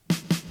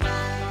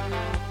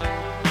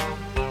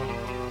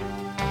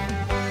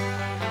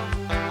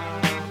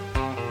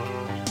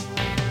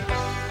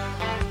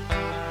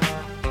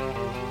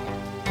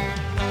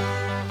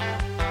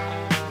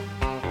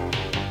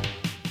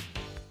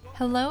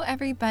Hello,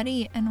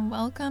 everybody, and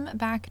welcome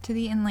back to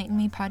the Enlighten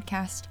Me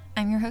podcast.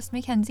 I'm your host,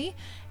 Mackenzie,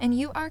 and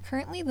you are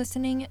currently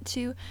listening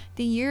to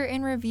the Year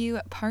in Review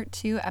Part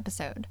 2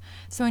 episode.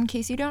 So in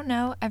case you don't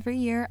know, every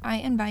year I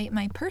invite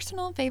my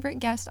personal favorite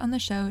guest on the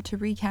show to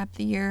recap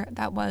the year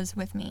that was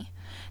with me.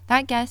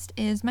 That guest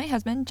is my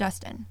husband,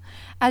 Justin.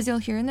 As you'll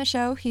hear in the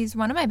show, he's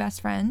one of my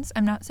best friends,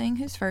 I'm not saying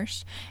who's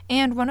first,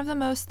 and one of the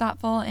most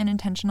thoughtful and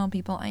intentional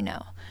people I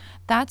know.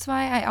 That's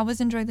why I always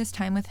enjoy this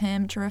time with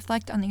him to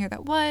reflect on the year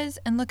that was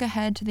and look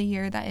ahead to the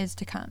year that is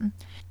to come.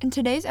 In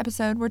today's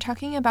episode, we're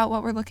talking about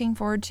what we're looking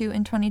forward to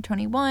in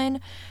 2021,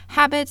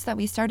 habits that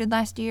we started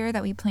last year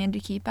that we plan to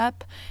keep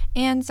up,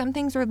 and some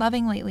things we're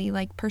loving lately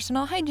like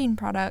personal hygiene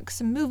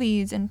products,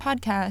 movies, and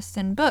podcasts,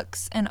 and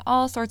books, and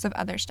all sorts of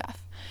other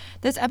stuff.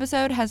 This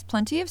episode has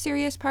plenty of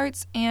serious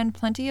parts and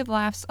plenty of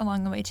laughs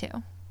along the way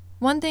too.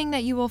 One thing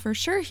that you will for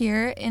sure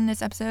hear in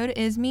this episode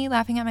is me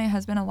laughing at my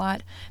husband a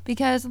lot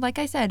because, like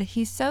I said,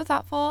 he's so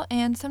thoughtful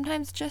and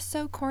sometimes just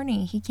so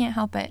corny. He can't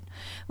help it.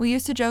 We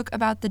used to joke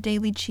about the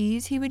daily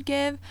cheese he would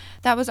give.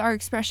 That was our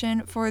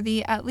expression for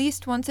the at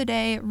least once a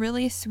day,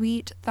 really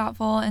sweet,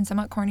 thoughtful, and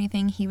somewhat corny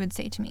thing he would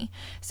say to me.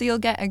 So you'll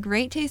get a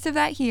great taste of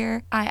that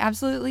here. I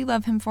absolutely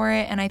love him for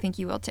it, and I think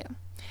you will too.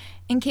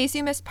 In case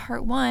you missed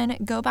part 1,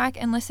 go back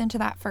and listen to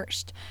that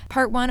first.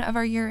 Part 1 of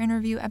our year in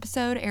review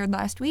episode aired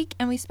last week,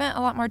 and we spent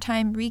a lot more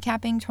time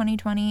recapping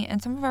 2020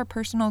 and some of our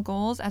personal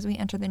goals as we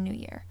enter the new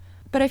year.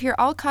 But if you're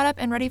all caught up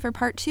and ready for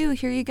part 2,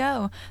 here you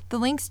go. The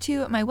links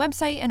to my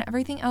website and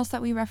everything else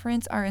that we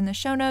reference are in the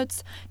show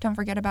notes. Don't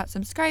forget about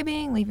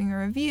subscribing, leaving a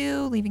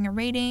review, leaving a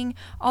rating,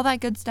 all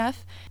that good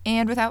stuff.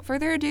 And without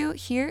further ado,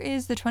 here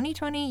is the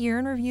 2020 year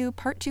in review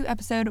part 2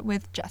 episode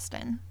with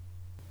Justin.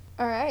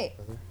 All right.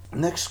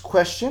 Next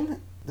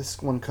question,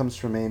 this one comes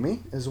from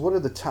Amy, is what are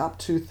the top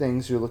 2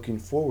 things you're looking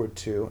forward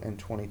to in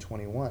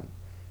 2021?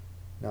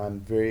 Now, I'm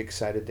very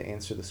excited to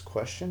answer this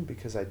question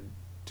because I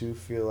do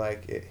feel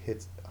like it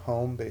hits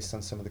home based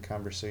on some of the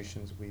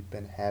conversations we've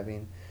been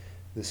having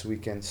this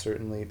weekend,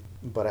 certainly.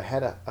 But I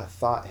had a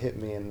thought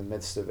hit me in the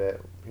midst of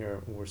it.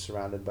 Here, we're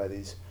surrounded by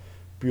these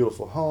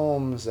beautiful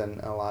homes, and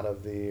a lot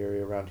of the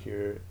area around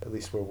here, at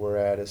least where we're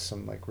at, is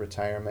some like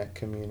retirement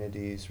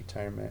communities,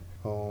 retirement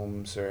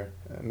homes, or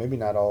maybe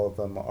not all of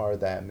them are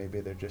that. Maybe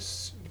they're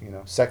just,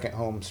 second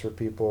homes for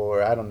people,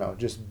 or I don't know,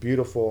 just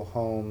beautiful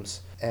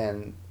homes.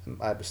 And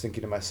I was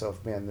thinking to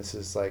myself, man, this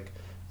is like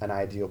an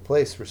ideal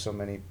place for so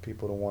many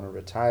people to want to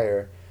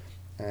retire.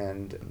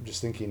 And I'm just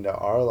thinking to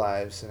our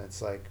lives, and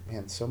it's like,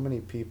 man, so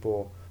many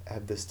people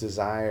have this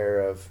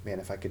desire of, man,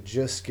 if I could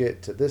just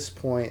get to this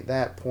point,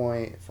 that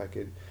point, if I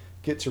could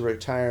get to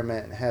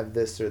retirement and have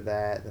this or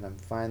that, then I'm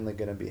finally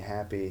going to be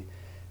happy.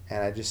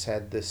 And I just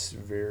had this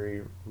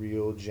very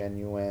real,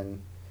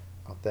 genuine,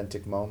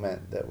 authentic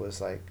moment that was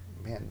like,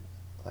 man,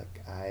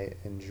 like I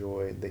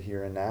enjoy the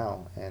here and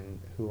now and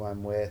who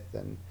I'm with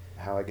and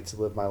how I get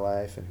to live my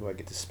life and who I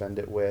get to spend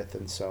it with.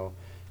 And so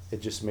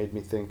it just made me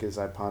think as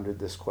I pondered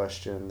this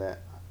question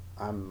that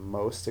I'm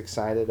most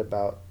excited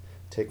about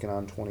taking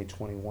on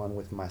 2021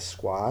 with my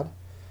squad,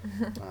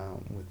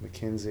 with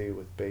Mackenzie,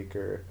 with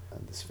Baker,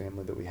 this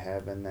family that we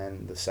have. And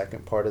then the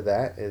second part of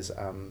that is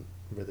I'm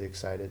really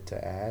excited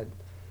to add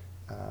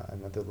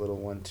another little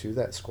one to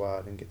that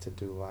squad and get to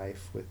do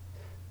life with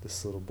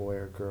this little boy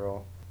or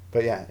girl.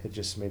 But yeah, it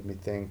just made me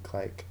think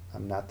like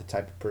I'm not the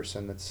type of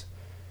person that's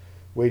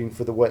waiting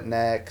for the what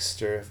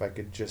next, or if I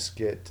could just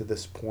get to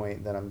this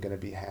point, then I'm going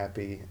to be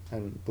happy.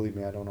 And believe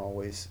me, I don't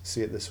always see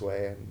it this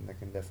way, and I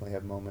can definitely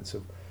have moments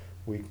of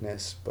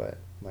weakness, but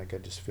like I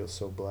just feel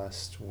so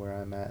blessed where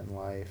I'm at in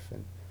life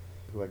and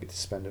who I get to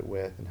spend it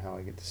with and how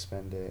I get to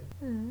spend it.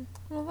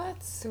 Well,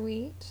 that's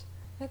sweet.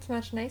 That's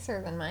much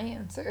nicer than my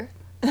answer.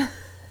 Well,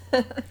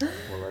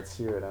 let's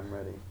hear it. I'm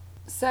ready.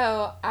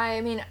 So,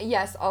 I mean,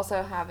 yes,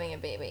 also having a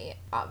baby.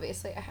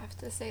 Obviously, I have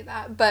to say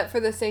that. But for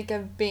the sake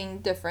of being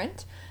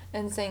different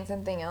and saying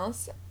something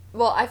else,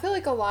 well, I feel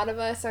like a lot of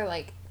us are,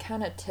 like,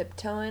 kind of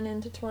tiptoeing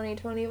into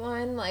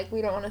 2021. Like,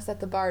 we don't want to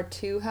set the bar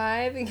too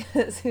high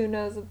because who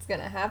knows what's going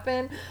to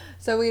happen.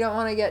 So we don't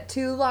want to get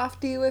too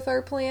lofty with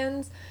our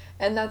plans.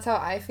 And that's how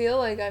I feel.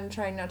 Like, I'm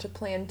trying not to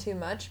plan too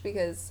much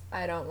because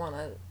I don't want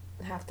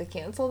to have to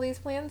cancel these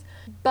plans.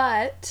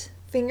 But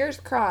fingers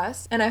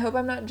crossed, and I hope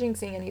I'm not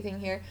jinxing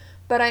anything here,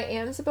 but I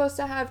am supposed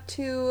to have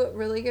 2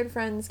 really good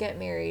friends get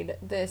married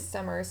this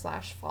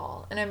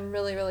summer/fall. And I'm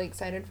really, really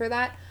excited for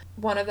that.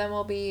 One of them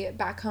will be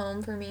back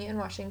home for me in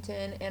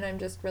Washington, and I'm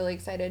just really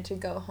excited to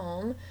go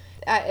home.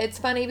 It's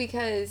funny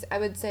because I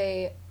would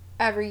say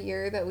every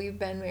year that we've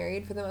been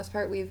married, for the most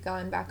part, we've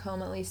gone back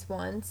home at least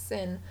once,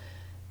 and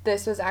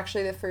this was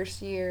actually the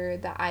first year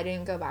that I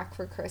didn't go back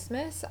for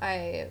Christmas.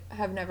 I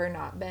have never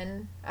not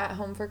been at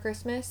home for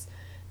Christmas,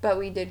 but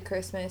we did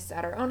Christmas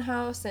at our own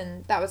house,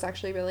 and that was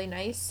actually really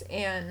nice.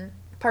 And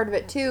part of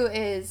it too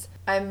is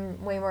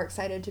I'm way more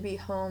excited to be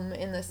home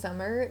in the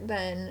summer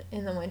than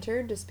in the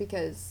winter, just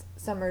because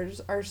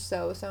summers are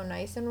so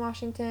nice in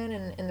Washington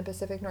and in the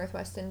Pacific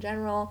Northwest in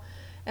general.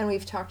 And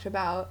we've talked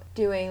about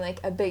doing like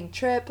a big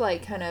trip,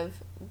 like kind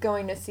of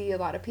going to see a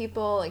lot of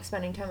people, like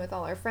spending time with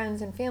all our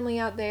friends and family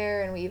out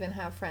there, and we even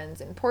have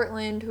friends in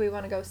Portland who we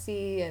want to go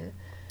see, and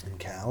in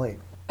Cali.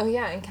 Oh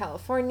yeah, in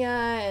California,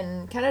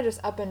 and kind of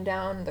just up and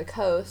down the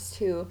coast,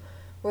 who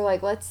were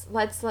like, let's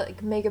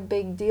like make a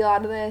big deal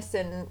out of this,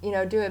 and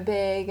do it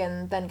big,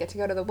 and then get to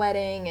go to the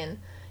wedding. And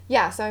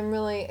yeah, so I'm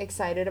really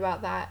excited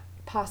about that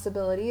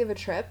possibility of a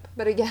trip,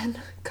 but again,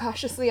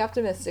 cautiously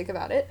optimistic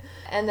about it.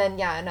 And then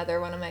yeah, another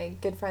one of my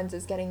good friends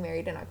is getting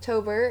married in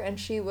October, and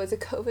she was a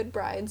COVID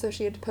bride, so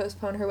she had to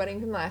postpone her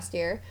wedding from last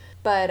year.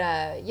 But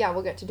yeah,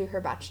 we'll get to do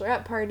her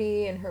bachelorette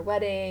party and her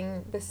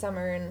wedding this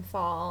summer and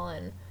fall,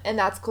 and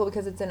that's cool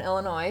because it's in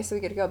Illinois, so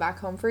we get to go back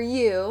home for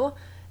you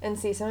and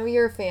see some of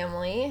your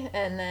family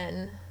and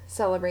then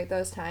celebrate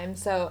those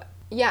times. So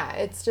yeah,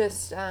 it's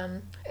just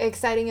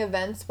exciting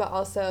events, but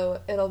also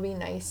it'll be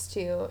nice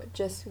to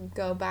just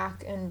go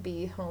back and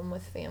be home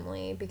with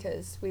family,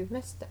 because we've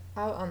missed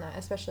out on that,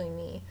 especially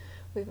me.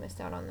 We've missed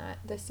out on that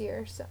this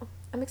year, so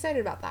I'm excited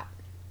about that.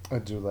 I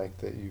do like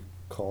that you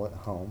call it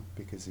home,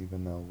 because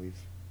even though we've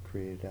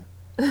created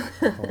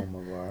a home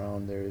of our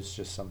own, there is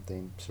just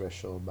something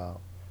special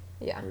about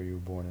where you were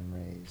born and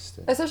raised.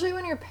 Especially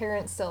when your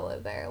parents still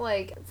live there.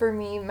 Like, for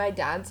me, my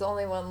dad's the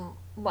only one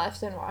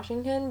left in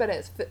Washington, but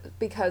it's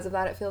because of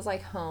that it feels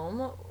like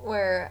home,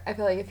 where I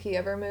feel like if he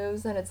ever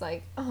moves, then it's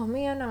like, oh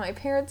man, now my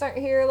parents aren't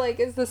here,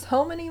 like, is this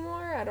home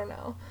anymore? I don't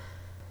know.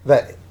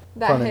 That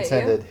pun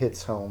intended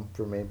hits home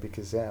for me,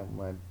 because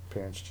my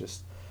parents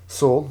just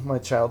sold my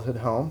childhood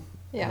home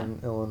in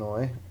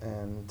Illinois,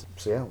 and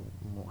so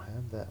we'll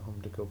have that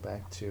home to go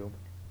back to.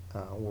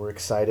 We're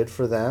excited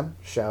for them.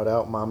 Shout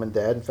out Mom and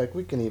Dad. In fact,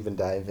 we can even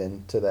dive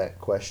into that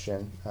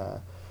question.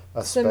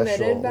 A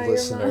special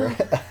listener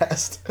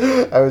asked.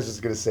 I was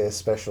just going to say a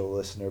special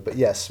listener, but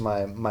yes,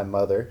 my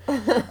mother.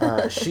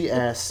 She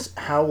asked,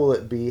 how will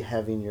it be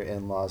having your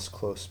in-laws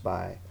close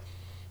by?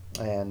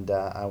 And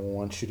I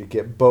want you to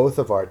get both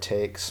of our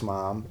takes,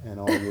 Mom, and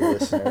all you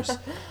listeners.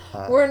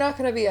 We're not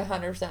going to be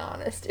 100%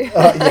 honest here.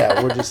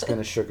 We're just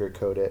going to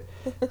sugarcoat it.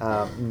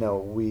 No,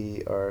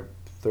 we are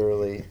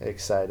thoroughly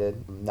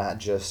excited, not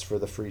just for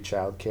the free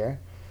childcare,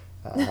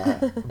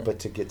 but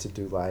to get to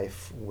do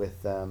life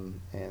with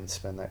them and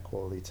spend that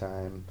quality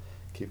time,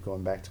 keep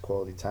going back to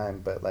quality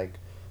time. But like,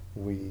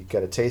 we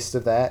got a taste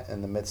of that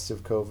in the midst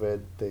of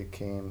COVID. They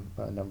came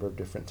a number of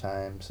different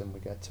times, and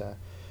we got to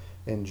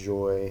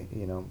enjoy,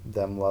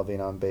 them loving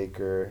on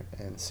Baker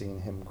and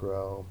seeing him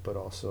grow, but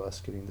also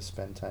us getting to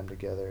spend time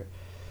together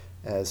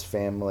as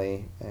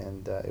family.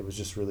 And it was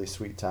just really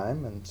sweet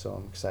time. And so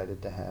I'm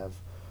excited to have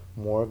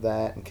more of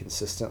that and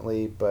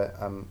consistently, but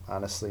I'm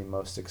honestly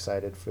most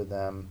excited for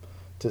them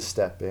to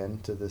step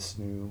into this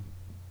new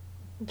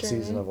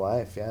season of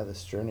life.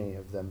 This journey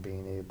of them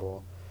being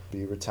able to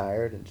be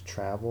retired and to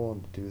travel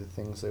and to do the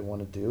things they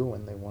want to do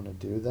when they want to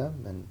do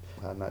them,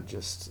 and not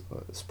just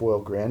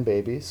spoil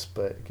grandbabies,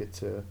 but get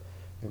to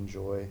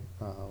enjoy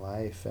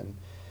life. And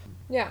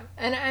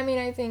and I mean,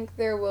 I think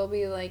there will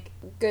be like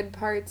good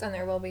parts and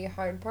there will be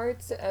hard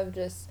parts of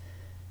just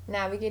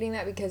navigating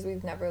that, because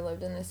we've never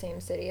lived in the same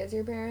city as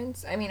your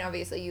parents. I mean,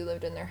 obviously you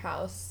lived in their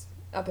house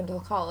up until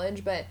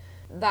college, but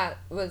that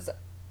was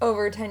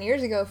over 10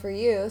 years ago for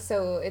you,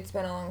 so it's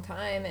been a long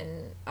time,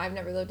 and I've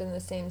never lived in the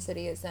same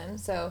city as them,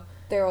 so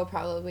there will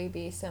probably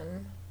be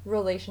some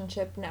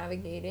relationship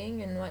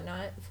navigating and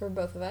whatnot for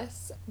both of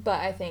us.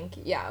 But I think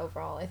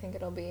overall I think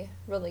it'll be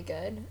really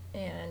good.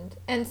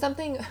 And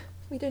something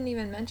we didn't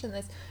even mention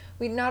this,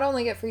 we not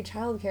only get free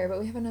childcare, but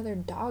we have another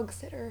dog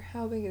sitter.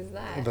 How big is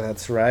that?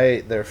 That's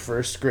right. Their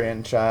first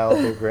grandchild,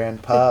 their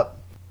grandpup.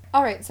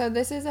 All right, so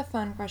this is a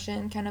fun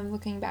question, kind of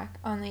looking back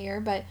on the year,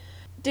 but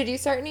did you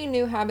start any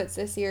new habits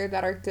this year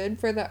that are good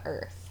for the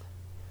earth?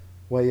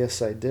 Well,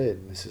 yes, I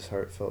did, Mrs.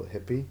 Heartfelt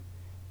Hippie.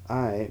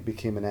 I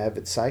became an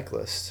avid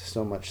cyclist,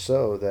 so much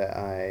so that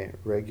I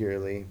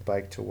regularly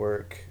bike to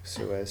work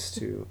so as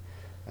to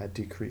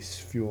decrease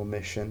fuel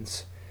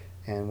emissions.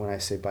 And when I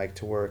say bike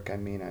to work, I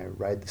mean I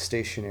ride the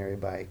stationary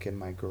bike in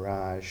my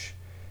garage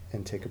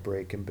and take a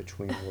break in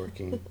between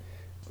working.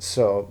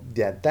 So,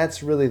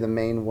 that's really the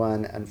main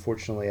one.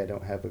 Unfortunately, I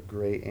don't have a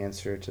great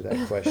answer to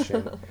that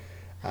question.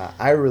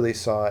 I really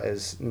saw it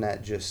as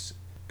not just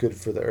good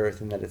for the earth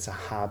and that it's a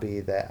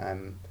hobby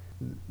that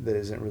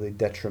isn't really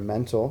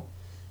detrimental.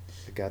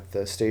 I got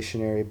the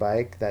stationary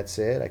bike, that's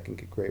it. I can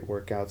get great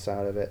workouts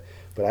out of it.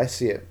 But I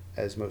see it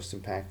as most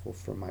impactful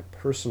for my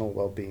personal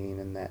well-being,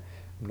 and that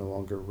I'm no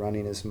longer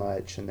running as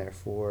much, and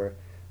therefore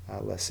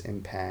less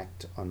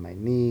impact on my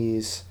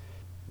knees.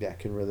 I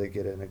can really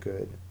get in a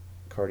good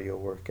cardio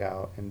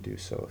workout and do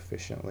so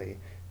efficiently,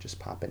 just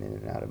popping in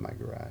and out of my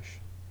garage.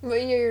 Well,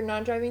 you're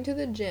not driving to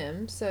the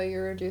gym, so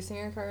you're reducing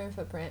your carbon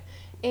footprint,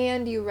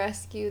 and you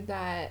rescued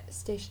that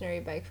stationary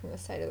bike from the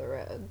side of the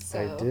road.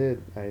 So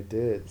I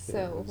did.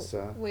 So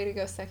way to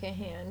go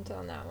secondhand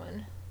on that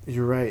one.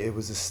 You're right. It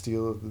was a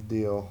steal of the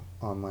deal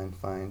online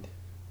find.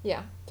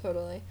 Yeah,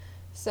 totally.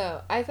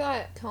 So I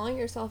thought calling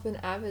yourself an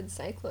avid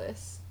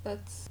cyclist,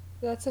 that's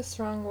a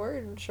strong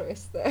word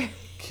choice there.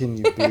 Can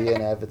you be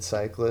an avid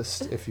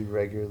cyclist if you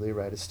regularly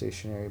ride a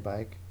stationary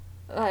bike?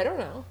 I don't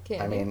know. I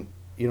Candy. mean,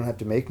 you don't have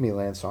to make me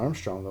Lance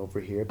Armstrong over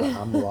here, but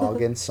I'm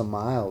logging some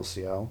miles,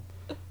 yo.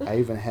 I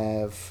even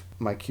have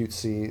my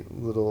cutesy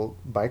little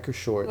biker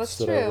shorts That's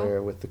that I true.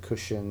 wear with the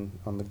cushion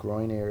on the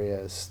groin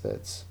areas.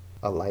 That's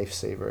a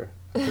lifesaver.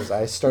 Because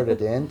I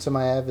started into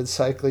my avid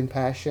cycling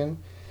passion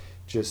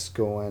just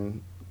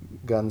going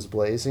guns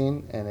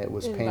blazing, and it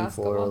was In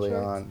painful basketball early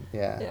shorts? on.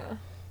 Yeah. Yeah.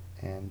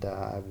 And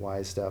I've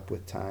wised up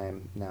with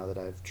time now that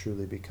I've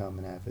truly become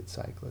an avid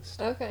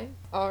cyclist. Okay.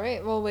 All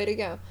right. Well, way to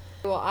go.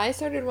 Well, I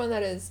started one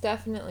that is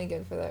definitely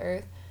good for the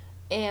earth,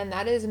 and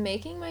that is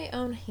making my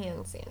own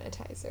hand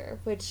sanitizer,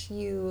 which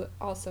you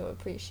also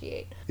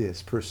appreciate.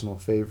 Yes, personal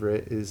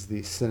favorite is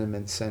the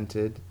cinnamon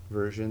scented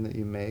version that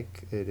you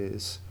make. It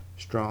is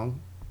strong,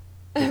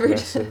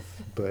 aggressive,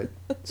 but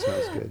it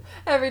smells good.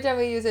 Every time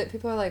we use it,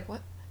 people are like,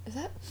 "What is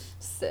that?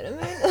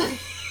 Cinnamon?"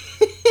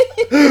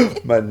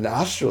 My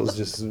nostrils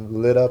just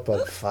lit up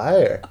on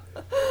fire.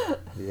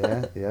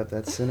 Yeah,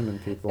 that's cinnamon,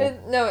 people.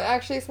 No, it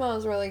actually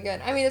smells really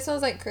good. I mean, it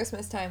smells like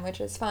Christmas time,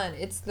 which is fun.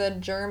 It's the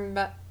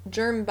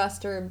Germ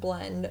Buster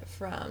blend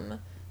from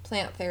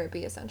Plant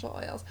Therapy Essential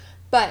Oils.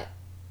 But,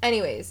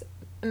 anyways,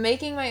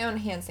 making my own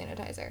hand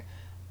sanitizer.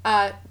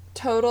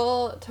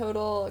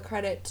 Total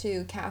credit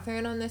to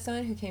Catherine on this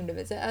one, who came to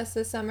visit us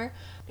this summer.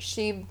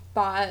 She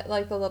bought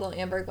like the little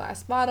amber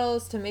glass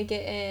bottles to make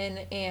it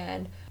in,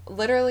 and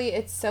literally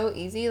it's so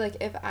easy. Like,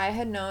 if I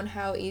had known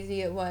how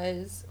easy it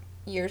was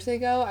years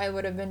ago, I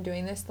would have been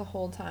doing this the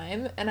whole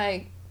time. And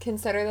I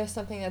consider this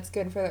something that's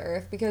good for the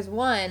earth because,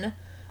 one,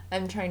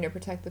 I'm trying to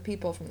protect the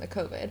people from the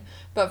COVID,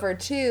 but for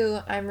two,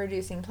 I'm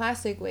reducing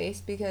plastic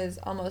waste because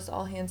almost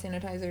all hand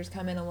sanitizers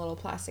come in a little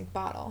plastic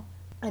bottle.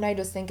 And I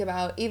just think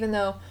about, even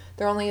though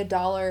they're only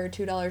 $1 or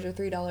 $2 or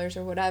 $3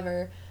 or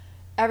whatever,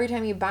 every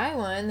time you buy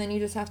one, then you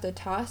just have to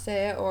toss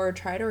it or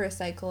try to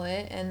recycle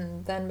it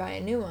and then buy a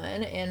new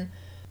one. And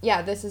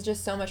yeah, this is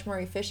just so much more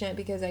efficient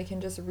because I can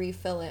just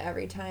refill it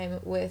every time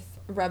with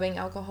rubbing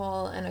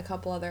alcohol and a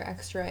couple other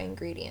extra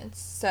ingredients.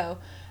 So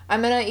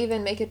I'm going to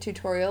even make a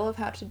tutorial of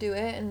how to do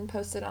it and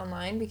post it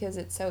online because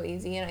it's so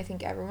easy and I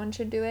think everyone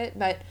should do it.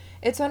 But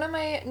it's one of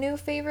my new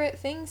favorite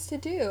things to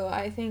do.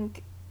 I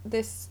think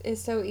this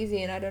is so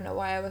easy and I don't know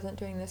why I wasn't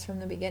doing this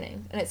from the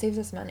beginning. And it saves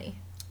us money.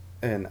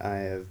 And I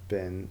have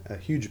been a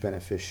huge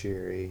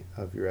beneficiary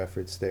of your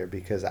efforts there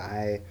because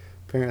I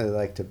apparently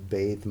like to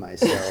bathe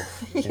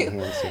myself in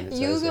hand sanitizer.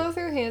 You go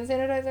through hand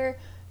sanitizer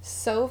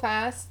so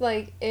fast,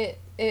 like it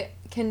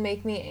can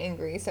make me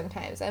angry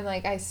sometimes. I'm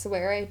like, I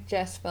swear I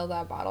just filled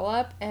that bottle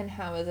up and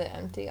how is it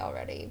empty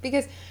already?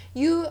 Because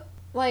you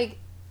like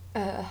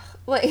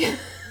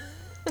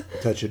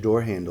Touch a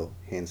door handle,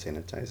 hand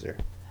sanitizer.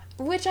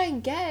 which I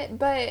get,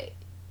 but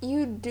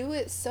you do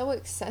it so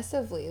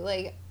excessively.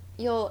 Like,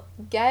 you'll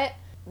get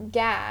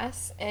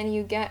gas and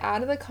you get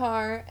out of the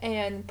car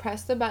and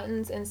press the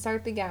buttons and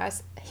start the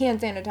gas, hand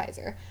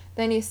sanitizer.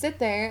 Then you sit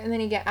there and then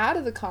you get out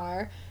of the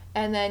car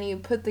and then you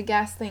put the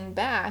gas thing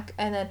back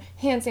and then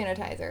hand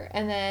sanitizer.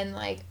 And then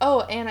like,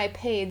 oh, and I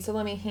paid, so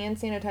let me hand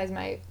sanitize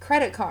my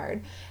credit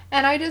card.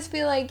 And I just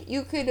feel like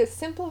you could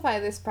simplify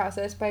this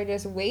process by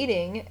just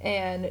waiting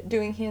and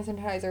doing hand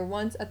sanitizer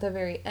once at the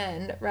very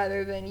end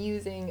rather than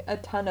using a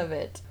ton of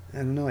it. I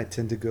don't know, I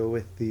tend to go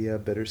with the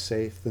better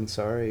safe than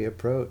sorry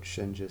approach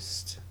and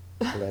just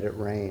let it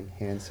rain,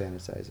 hand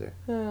sanitizer.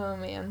 Oh,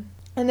 man.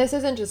 And this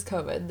isn't just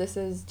COVID. This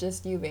is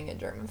just you being a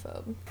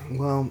germaphobe.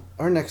 Well,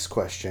 our next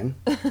question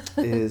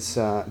is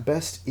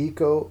best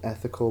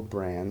eco-ethical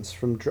brands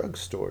from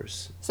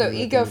drugstores. So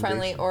Any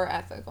eco-friendly recommendation? or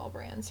ethical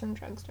brands from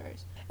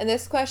drugstores. And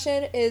this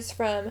question is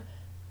from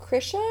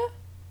Krisha,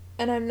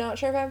 and I'm not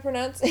sure if I'm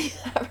pronouncing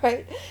that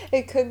right.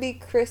 It could be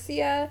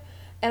Chrissia,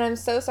 and I'm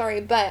so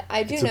sorry, but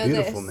I do It's know a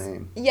beautiful this.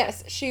 name.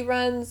 Yes, she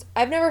runs,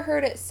 I've never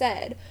heard it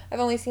said. I've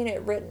only seen it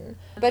written.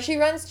 But she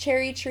runs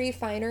Cherry Tree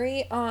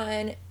Finery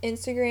on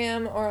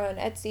Instagram or on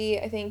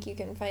Etsy. I think you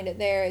can find it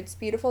there. It's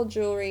beautiful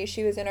jewelry.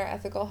 She was in our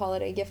ethical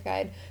holiday gift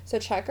guide. So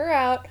check her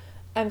out.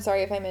 I'm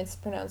sorry if I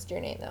mispronounced your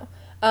name though.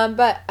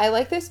 But I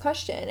like this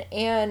question,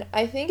 and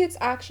I think it's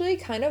actually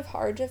kind of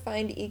hard to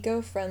find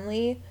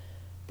eco-friendly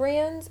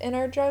brands in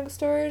our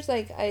drugstores.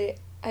 Like,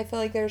 I feel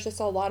like there's just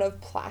a lot of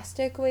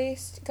plastic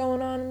waste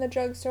going on in the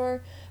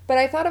drugstore. But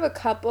I thought of a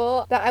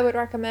couple that I would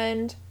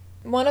recommend.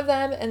 One of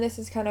them, and this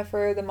is kind of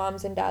for the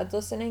moms and dads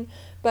listening,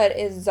 but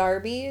is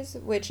Zarbee's,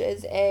 which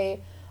is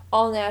a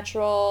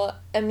all-natural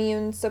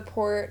immune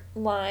support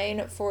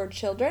line for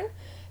children.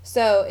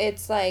 So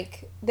it's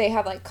like they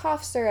have like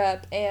cough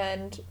syrup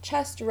and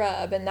chest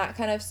rub and that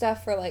kind of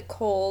stuff for like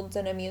colds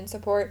and immune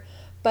support,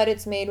 but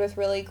it's made with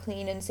really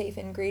clean and safe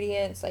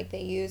ingredients. Like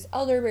they use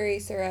elderberry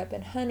syrup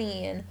and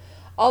honey and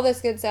all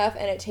this good stuff,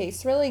 and it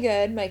tastes really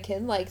good. My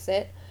kid likes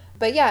it.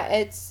 But yeah,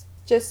 it's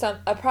just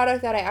a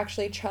product that I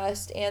actually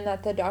trust and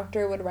that the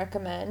doctor would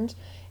recommend.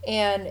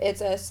 And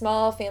it's a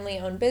small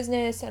family-owned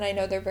business, and I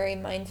know they're very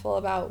mindful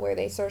about where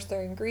they source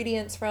their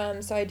ingredients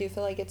from, so I do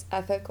feel like it's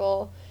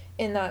ethical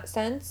in that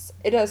sense.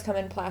 It does come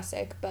in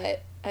plastic,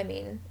 but I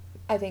mean,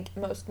 I think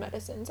most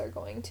medicines are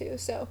going to.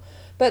 So,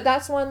 but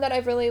that's one that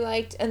I've really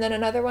liked. And then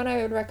another one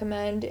I would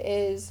recommend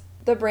is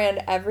the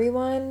brand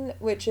Everyone,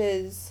 which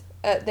is,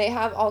 they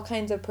have all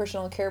kinds of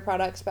personal care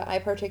products, but I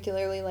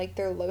particularly like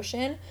their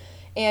lotion.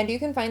 And you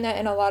can find that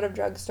in a lot of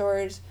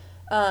drugstores.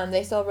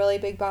 They sell really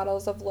big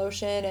bottles of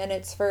lotion, and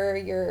it's for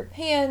your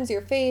hands,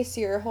 your face,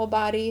 your whole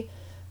body.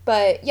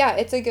 But yeah,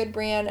 it's a good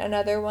brand.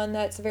 Another one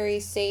that's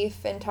very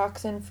safe and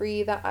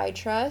toxin-free that I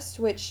trust,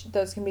 which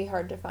those can be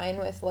hard to find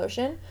with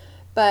lotion.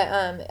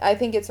 But I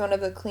think it's one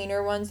of the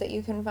cleaner ones that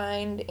you can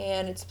find,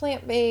 and it's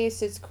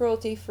plant-based, it's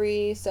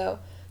cruelty-free, so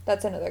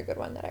that's another good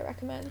one that I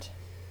recommend.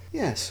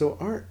 Yeah, so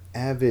our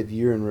avid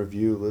year in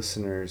review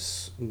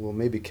listeners will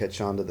maybe catch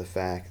on to the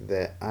fact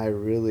that I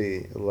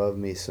really love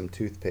me some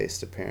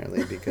toothpaste,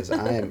 apparently, because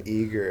I am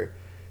eager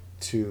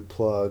to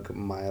plug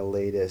my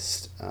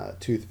latest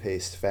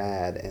toothpaste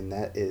fad, and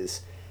that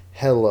is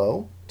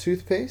Hello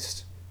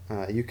toothpaste.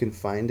 You can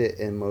find it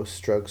in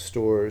most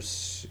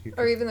drugstores.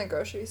 Or even the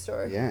grocery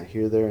store. Yeah,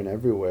 here, there, and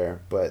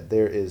everywhere. But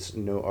there is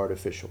no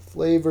artificial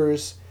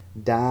flavors,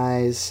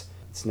 dyes.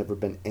 It's never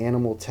been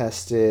animal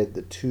tested.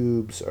 The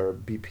tubes are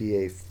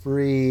BPA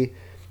free.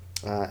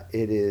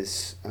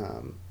 It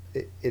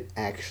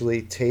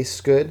actually tastes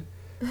good.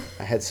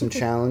 I had some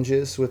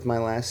challenges with my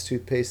last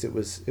toothpaste. It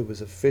was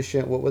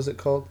efficient. What was it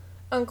called?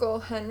 Uncle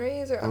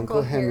Henry's or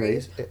Uncle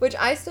Henry's, which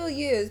I still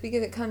use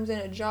because it comes in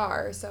a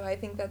jar, so I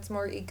think that's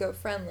more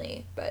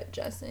eco-friendly, but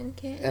Justin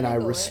can't And I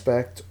handle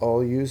respect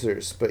all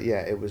users, but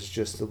yeah, it was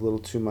just a little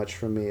too much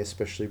for me,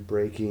 especially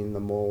breaking the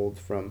mold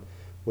from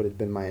what had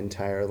been my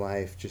entire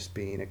life, just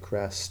being a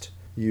Crest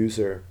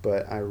user.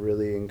 But I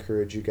really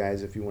encourage you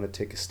guys, if you want to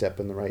take a step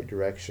in the right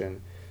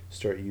direction,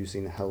 start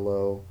using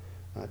Hello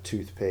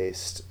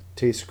toothpaste.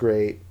 Tastes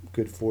great,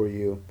 good for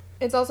you.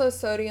 It's also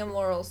sodium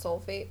lauryl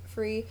sulfate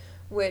free,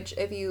 which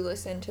if you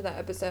listen to the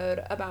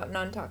episode about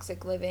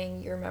non-toxic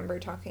living, you remember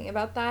talking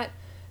about that.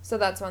 So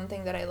that's one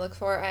thing that I look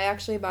for. I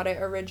actually bought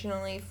it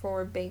originally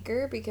for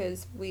Baker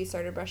because we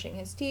started brushing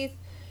his teeth,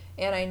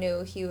 and I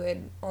knew he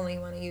would only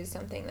want to use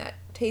something that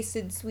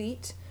tasted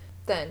sweet.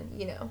 Then,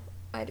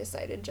 I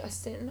decided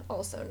Justin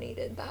also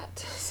needed that.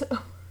 So.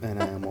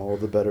 And I am all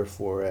the better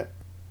for it.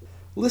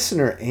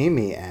 Listener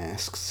Amy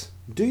asks,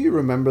 do you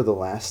remember the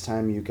last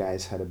time you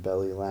guys had a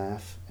belly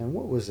laugh, and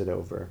what was it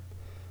over?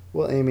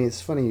 Well, Amy,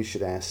 it's funny you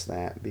should ask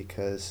that,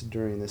 because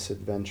during this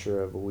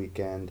adventure of a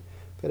weekend,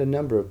 I've had a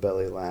number of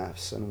belly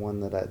laughs, and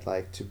one that I'd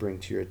like to bring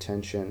to your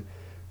attention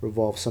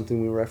revolves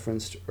something we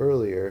referenced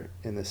earlier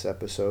in this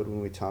episode when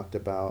we talked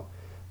about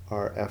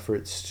our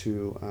efforts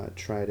to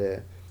try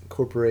to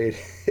incorporate,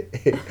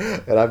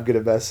 and I'm going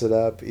to mess it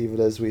up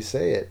even as we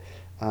say it,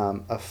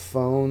 a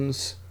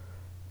phones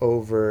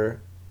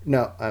over...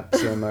 No,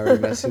 I'm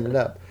already messing it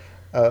up.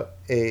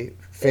 A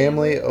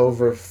family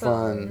over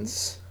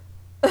funds.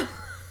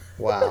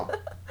 Wow.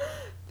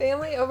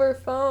 Family over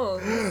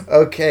phones.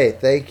 Okay,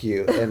 thank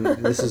you. And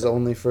this is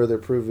only further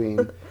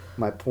proving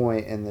my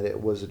point, and that it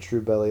was a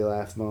true belly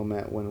laugh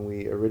moment when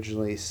we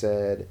originally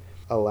said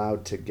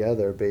aloud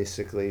together,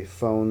 basically,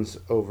 phones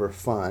over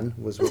fun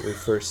was what we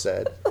first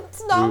said.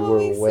 That's not what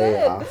we said. We were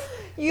way off.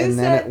 Then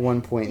at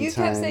one point in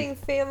time... You kept saying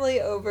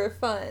family over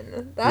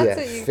fun. That's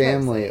what you kept saying.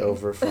 Family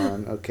over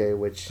fun, okay,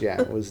 which,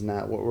 was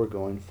not what we're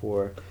going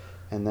for.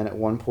 And then at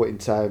one point in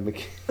time,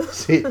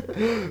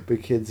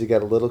 Mackenzie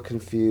got a little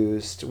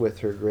confused with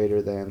her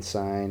greater than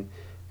sign,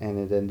 and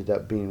it ended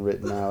up being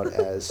written out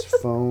as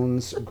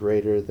phones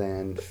greater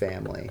than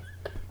family,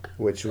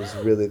 which was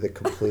really the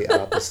complete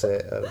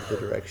opposite of the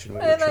direction we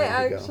were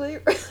trying to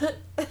go.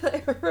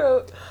 I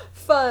wrote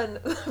fun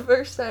the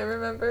first time,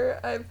 remember?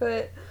 I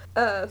put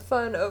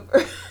fun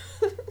over...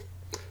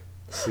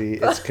 See,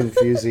 it's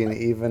confusing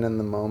even in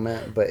the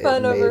moment, but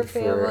fun it made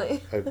for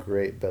a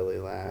great belly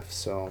laugh.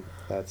 So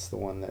that's the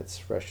one that's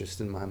freshest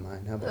in my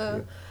mind. How about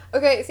you?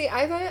 Okay, see,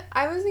 I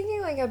was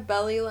thinking like a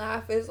belly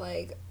laugh is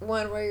like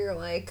one where you're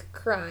like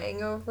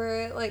crying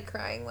over it, like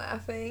crying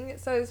laughing.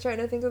 So I was trying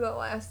to think of the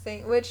last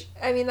thing, which,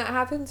 I mean, that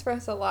happens for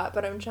us a lot,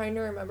 but I'm trying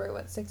to remember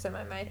what sticks in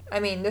my mind. I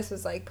mean, this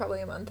was like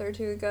probably a month or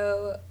two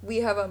ago. We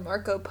have a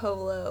Marco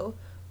Polo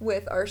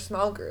with our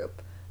small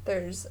group.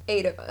 There's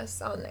 8 of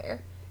us on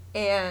there.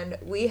 And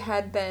we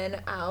had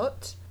been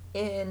out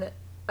in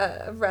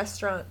a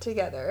restaurant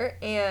together,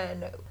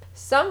 and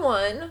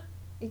someone,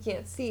 you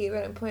can't see,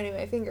 but I'm pointing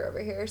my finger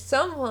over here,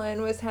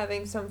 someone was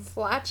having some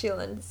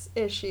flatulence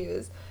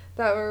issues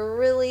that were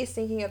really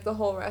stinking up the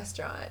whole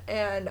restaurant.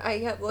 And I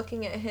kept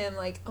looking at him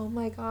like, oh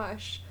my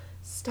gosh,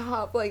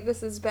 stop, like,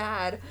 this is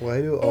bad.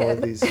 Why do all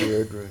of these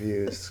weird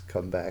reviews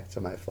come back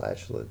to my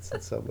flatulence in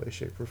some way,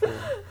 shape, or form?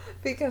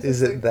 Because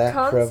is it's it that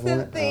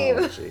constant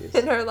prevalent? theme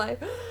in our life.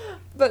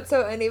 But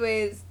so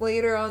anyways,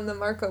 later on the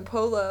Marco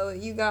Polo,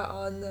 you got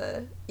on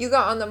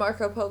the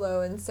Marco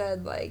Polo and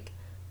said like,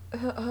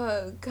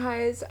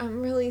 guys,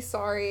 I'm really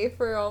sorry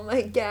for all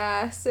my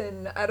gas,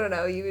 and I don't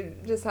know, you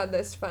just had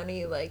this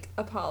funny like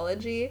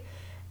apology,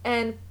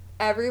 and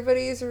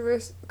everybody's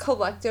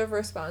collective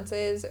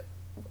responses,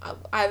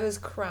 I was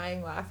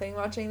crying laughing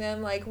watching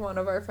them. Like one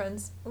of our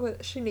friends,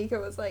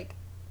 Shanika, was like,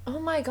 oh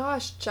my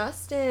gosh,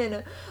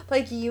 Justin,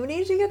 like you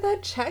need to get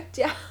that checked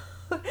out.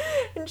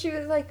 And she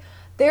was like,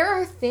 there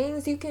are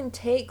things you can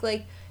take,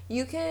 like,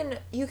 you can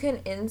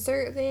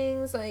insert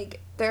things, like,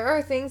 there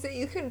are things that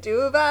you can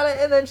do about it.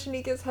 And then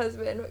Shanika's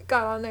husband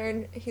got on there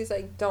and he's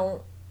like,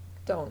 don't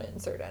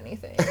insert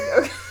anything.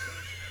 Okay?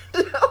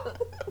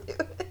 Don't do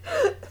it.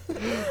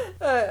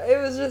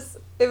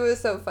 It was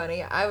so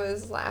funny. I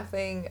was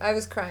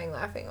crying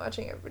laughing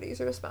watching everybody's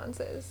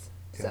responses.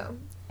 Yeah. So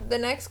the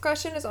next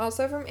question is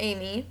also from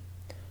Amy.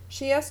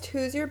 She asked,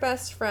 who's your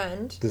best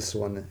friend? This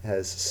one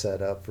has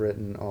set up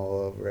written all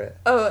over it.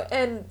 Oh,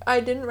 and I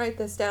didn't write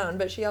this down,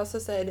 but she also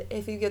said,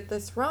 if you get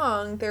this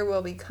wrong, there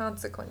will be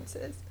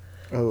consequences.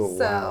 Oh,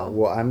 wow.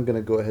 Well, I'm going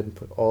to go ahead and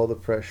put all the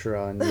pressure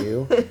on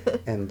you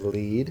and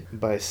lead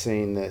by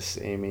saying this,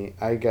 Amy.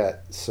 I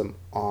got some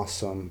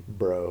awesome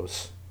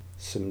bros.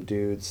 Some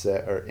dudes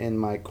that are in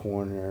my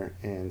corner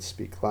and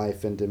speak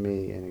life into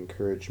me and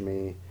encourage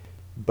me.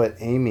 But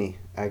Amy,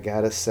 I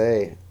got to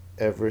say,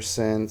 ever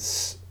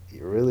since...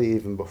 really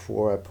even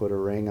before I put a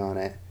ring on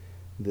it,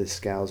 this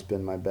gal's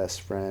been my best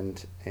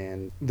friend,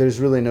 and there's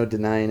really no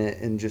denying it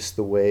in just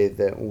the way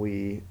that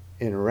we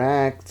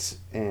interact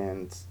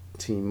and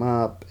team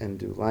up and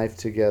do life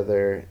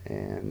together,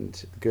 and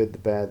the good, the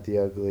bad, the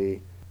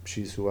ugly.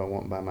 She's who I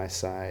want by my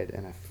side,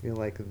 and I feel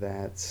like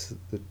that's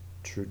the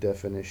true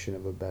definition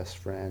of a best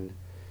friend.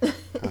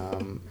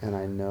 And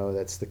I know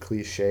that's the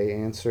cliche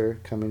answer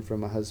coming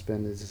from a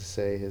husband, is to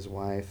say his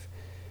wife,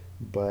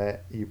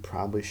 but you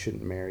probably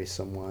shouldn't marry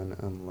someone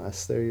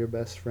unless they're your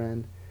best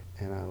friend,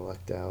 and I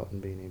lucked out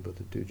in being able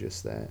to do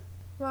just that.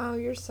 Wow,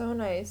 you're so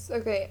nice.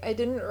 Okay, I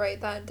didn't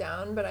write that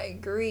down, but I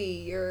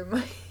agree, you're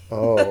my...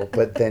 Oh,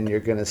 but then you're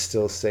gonna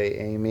still say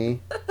Amy?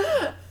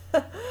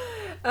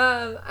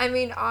 I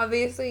mean,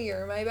 obviously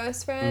you're my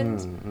best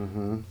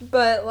friend,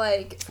 but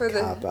like, for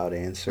the... Cop-out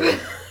answer.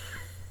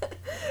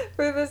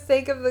 For the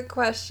sake of the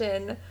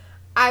question,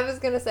 I was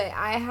gonna say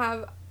I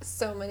have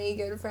so many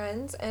good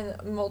friends and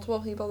multiple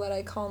people that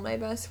I call my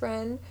best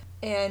friend,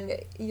 and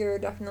you're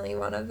definitely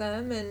one of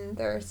them, and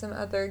there are some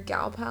other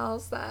gal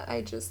pals that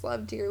I just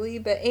love dearly,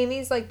 but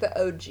Amy's like the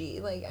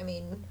OG. Like, I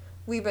mean,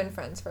 we've been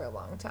friends for a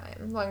long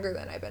time, longer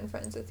than I've been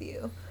friends with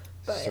you.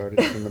 But...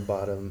 started from the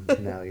bottom,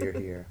 now you're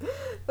here.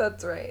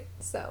 That's right.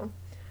 So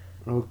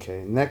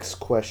okay, next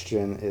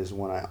question is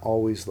one I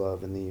always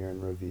love in the year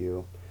in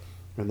review,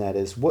 and that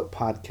is, what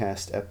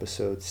podcast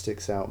episode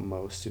sticks out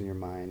most in your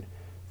mind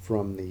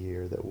from the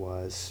year that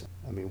was?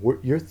 I mean,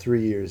 you're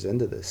 3 years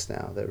into this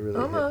now. That really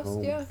hit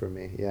home for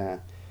me. Yeah.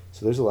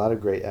 So there's a lot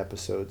of great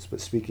episodes,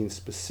 but speaking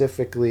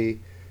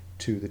specifically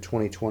to the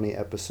 2020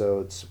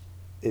 episodes,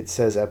 it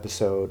says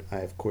episode. I,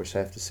 of course,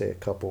 have to say a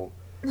couple.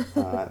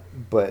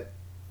 But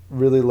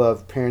really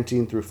love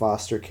Parenting Through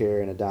Foster Care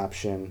and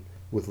Adoption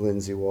with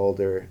Lindsay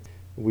Walder.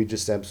 We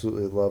just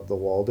absolutely love the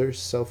Walders,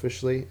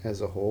 selfishly,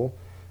 as a whole.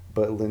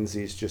 But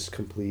Lindsay's just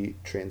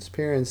complete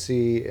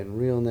transparency and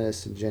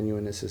realness and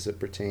genuineness as it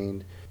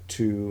pertained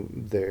to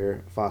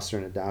their foster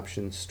and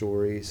adoption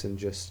stories, and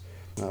just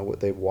what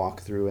they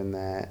walked through in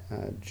that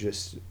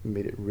just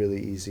made it really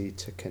easy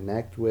to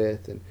connect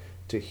with and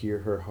to hear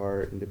her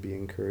heart and to be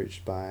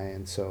encouraged by.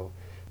 And so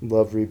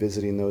love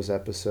revisiting those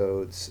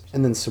episodes.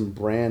 And then some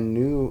brand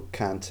new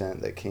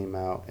content that came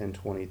out in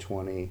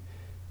 2020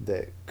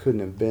 that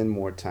couldn't have been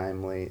more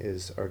timely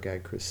is our guy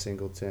Chris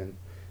Singleton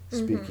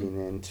speaking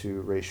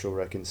into racial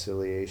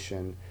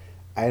reconciliation.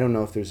 I don't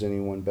know if there's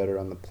anyone better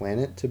on the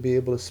planet to be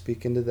able to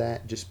speak into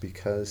that, just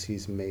because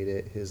he's made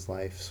it his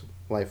life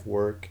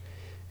work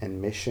and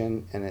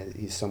mission, and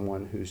he's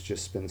someone who's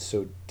just been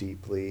so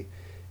deeply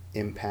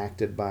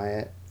impacted by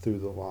it through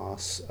the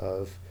loss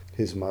of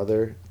his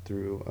mother,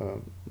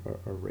 through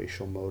a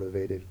racial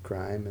motivated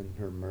crime and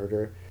her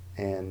murder,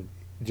 and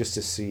just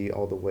to see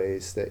all the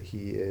ways that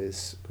he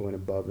is going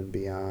above and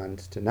beyond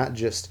to not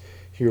just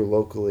here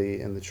locally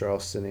in the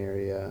Charleston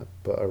area,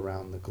 but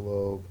around the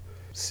globe,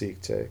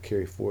 seek to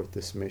carry forth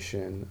this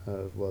mission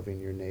of loving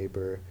your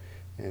neighbor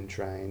and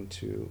trying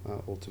to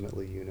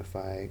ultimately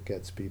unify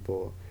God's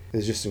people.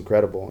 It's just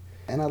incredible.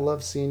 And I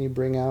love seeing you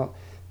bring out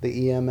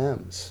the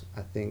EMMs.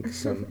 I think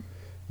some,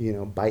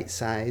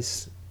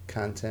 bite-sized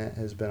content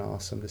has been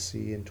awesome to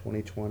see in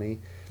 2020.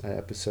 An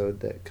episode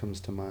that comes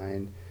to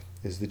mind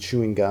is the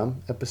chewing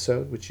gum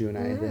episode, which you and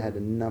I had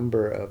a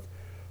number of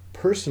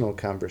personal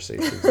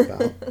conversations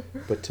about,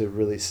 but to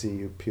really see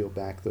you peel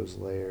back those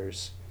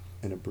layers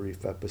in a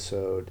brief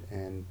episode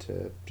and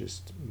to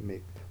just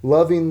make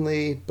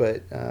lovingly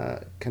but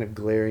kind of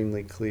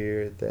glaringly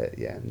clear that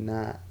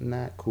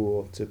not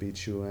cool to be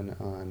chewing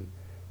on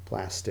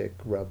plastic,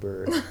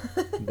 rubber,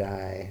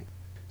 dye.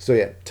 So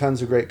yeah,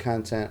 tons of great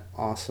content,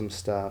 awesome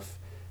stuff.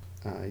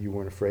 You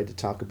weren't afraid to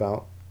talk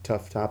about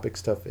tough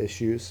topics, tough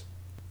issues.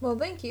 Well,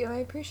 thank you. I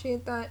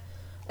appreciate that.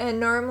 And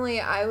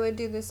normally I would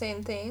do the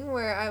same thing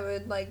where I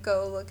would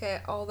go look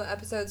at all the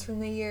episodes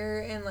from the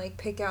year and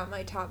pick out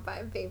my top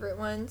 5 favorite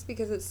ones,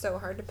 because it's so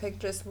hard to pick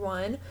just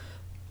one.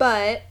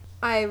 But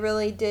I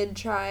really did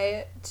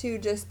try to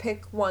just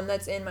pick one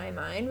that's in my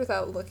mind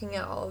without looking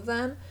at all of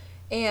them.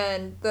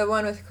 And the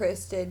one with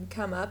Chris did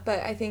come up, but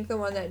I think the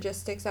one that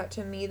just sticks out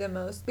to me the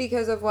most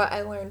because of what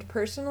I learned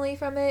personally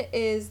from it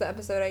is the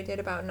episode I did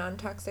about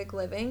non-toxic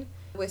living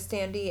with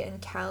Sandy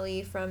and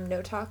Callie from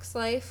No Tox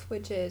Life,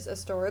 which is a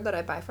store that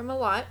I buy from a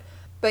lot.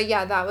 But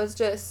yeah, that was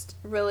just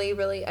really,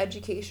 really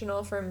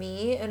educational for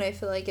me, and I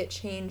feel like it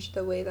changed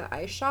the way that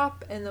I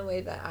shop and the way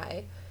that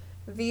I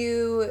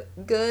view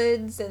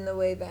goods and the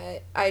way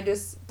that I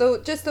just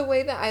the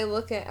way that I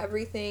look at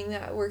everything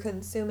that we're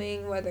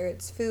consuming, whether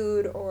it's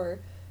food or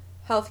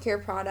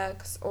healthcare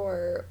products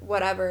or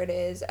whatever it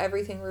is,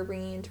 everything we're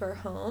bringing into our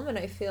home. And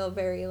I feel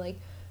very like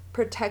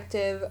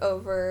protective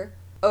over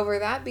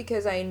that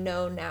because I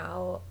know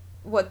now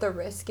what the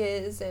risk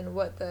is and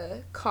what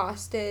the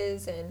cost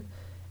is. And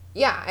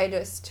yeah, I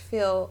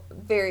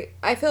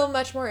feel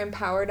much more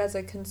empowered as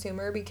a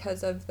consumer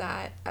because of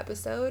that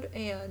episode.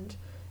 And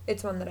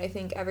it's one that I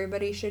think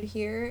everybody should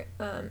hear,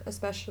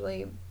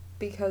 especially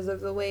because of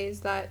the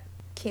ways that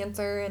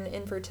cancer and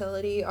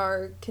infertility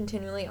are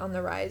continually on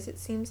the rise, it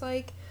seems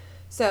like.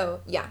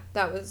 So yeah,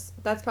 that's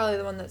probably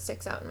the one that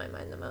sticks out in my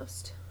mind the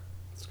most.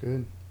 That's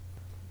good.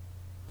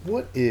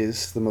 What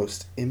is the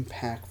most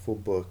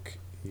impactful book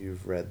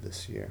you've read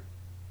this year?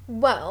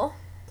 Well,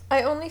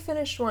 I only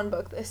finished one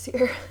book this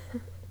year.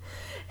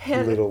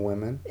 Little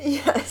Women?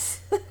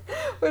 Yes.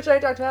 Which I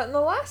talked about in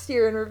the last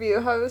year in review,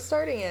 how I was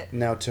starting it.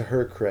 Now, to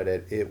her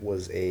credit, it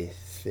was a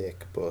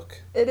thick book.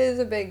 It is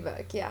a big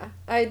book, yeah.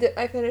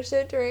 I finished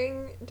it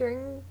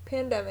during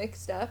pandemic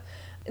stuff,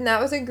 and that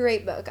was a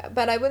great book.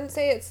 But I wouldn't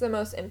say it's the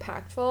most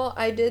impactful.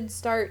 I did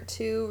start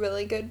 2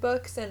 really good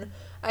books, and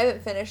I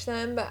haven't finished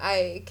them, but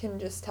I can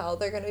just tell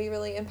they're going to be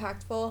really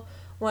impactful.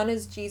 One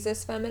is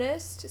Jesus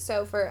Feminist,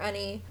 so for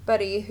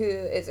anybody who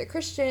is a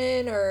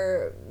Christian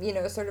or,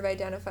 sort of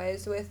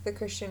identifies with the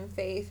Christian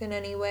faith in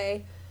any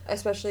way,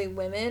 especially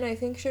women, I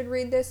think should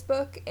read this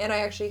book. And I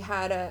actually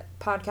had a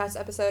podcast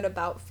episode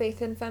about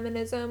faith and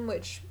feminism,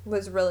 which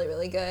was really,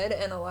 really good,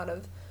 and a lot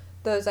of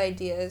those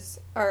ideas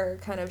are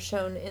kind of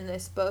shown in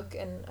this book,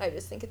 and I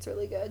just think it's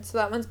really good. So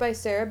that one's by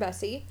Sarah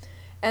Bessey.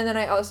 And then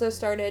I also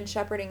started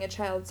Shepherding a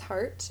Child's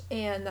Heart,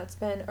 and that's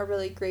been a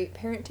really great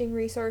parenting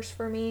resource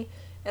for me.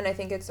 And I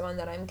think it's the one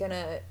that I'm going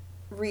to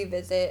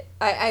revisit.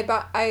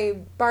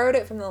 I borrowed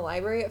it from the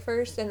library at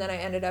first, and then I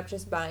ended up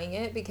just buying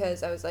it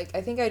because I was like,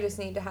 I think I just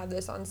need to have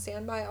this on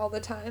standby all the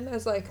time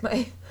as like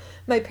my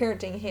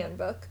parenting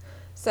handbook.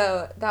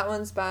 So that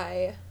one's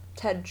by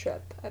Ted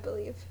Tripp, I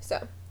believe.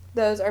 So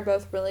those are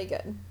both really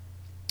good.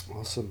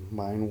 Awesome.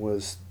 Mine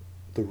was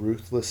The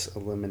Ruthless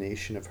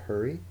Elimination of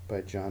Hurry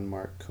by John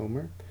Mark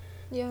Comer.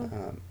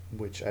 Yeah.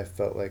 Which I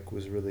felt like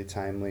was really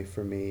timely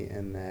for me,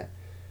 and that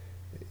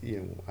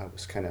I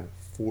was kind of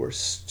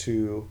forced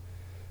to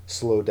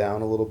slow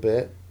down a little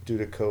bit due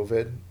to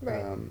COVID,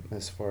 right.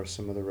 As far as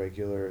some of the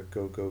regular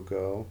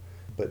go.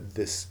 But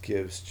this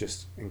gives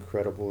just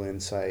incredible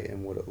insight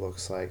in what it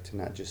looks like to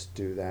not just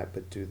do that,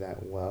 but do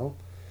that well.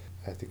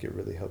 I think it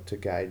really helped to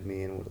guide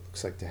me in what it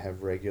looks like to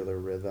have regular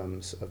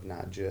rhythms of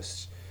not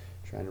just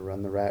trying to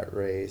run the rat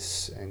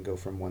race and go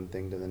from one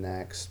thing to the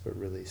next, but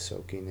really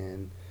soaking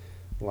in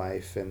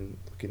life and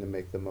looking to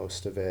make the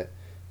most of it.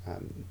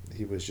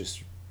 He was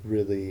just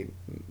really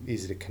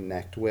easy to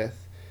connect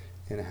with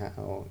in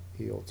how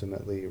he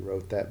ultimately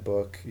wrote that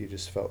book. You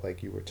just felt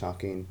like you were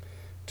talking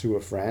to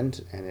a friend,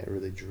 and it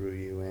really drew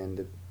you in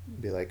to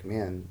be like,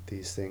 man,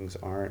 these things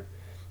aren't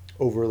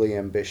overly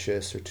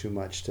ambitious or too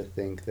much to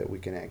think that we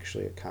can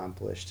actually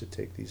accomplish, to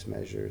take these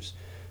measures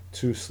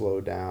to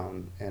slow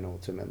down and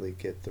ultimately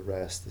get the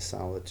rest, the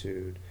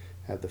solitude,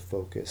 have the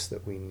focus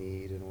that we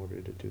need in order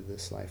to do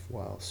this life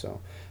well. So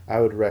I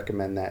would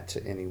recommend that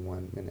to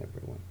anyone and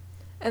everyone.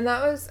 And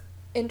that was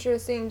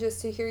interesting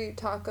just to hear you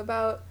talk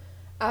about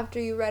after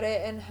you read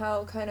it and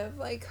how kind of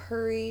like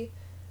hurry,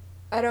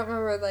 I don't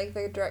remember like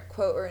the direct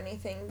quote or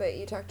anything, but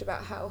you talked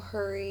about how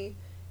hurry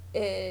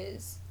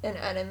is an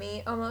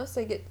enemy almost,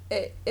 like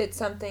it's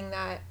something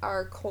that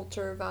our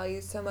culture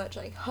values so much,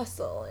 like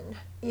hustle and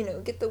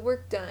get the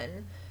work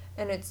done,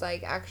 and it's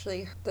like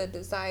actually the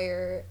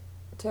desire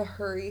to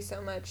hurry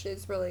so much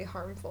is really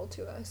harmful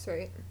to us,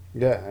 right?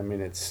 Yeah, I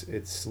mean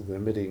it's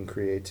limiting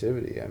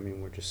creativity. I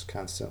mean, we're just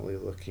constantly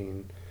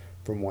looking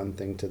from one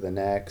thing to the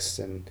next,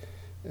 and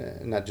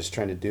not just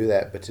trying to do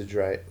that, but to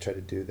try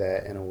to do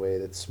that in a way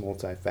that's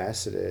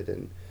multifaceted,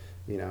 and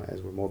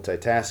as we're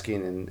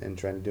multitasking and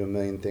trying to do a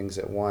million things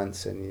at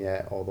once, and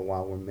yet all the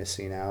while we're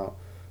missing out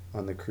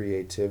on the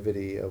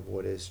creativity of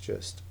what is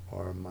just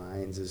our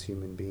minds as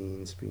human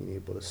beings, being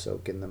able to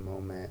soak in the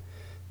moment,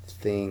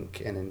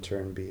 think, and in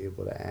turn be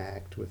able to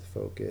act with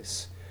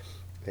focus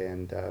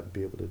and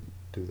be able to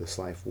do this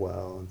life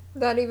well.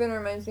 That even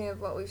reminds me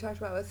of what we've talked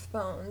about with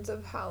phones,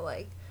 of how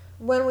like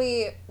when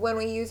we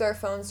use our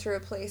phones to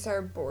replace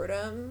our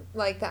boredom,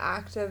 like the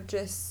act of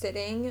just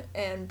sitting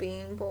and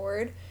being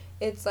bored,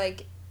 it's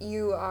like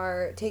you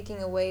are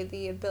taking away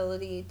the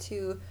ability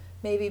to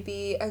maybe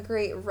be a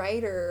great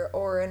writer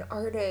or an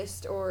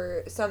artist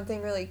or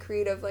something really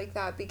creative like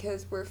that,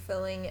 because we're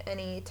filling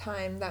any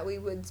time that we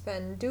would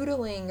spend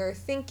doodling or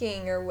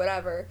thinking or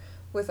whatever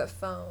with a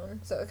phone.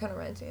 So it kind of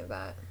reminds me of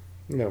that.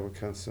 Yeah, we're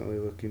constantly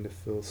looking to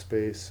fill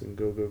space and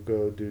go,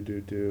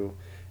 do,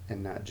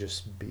 and not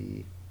just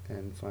be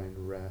and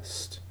find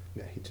rest.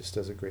 Yeah, he just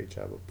does a great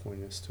job of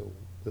pointing us to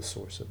the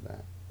source of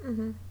that.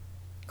 Mm-hmm.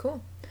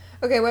 Cool.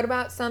 Okay, what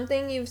about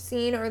something you've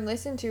seen or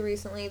listened to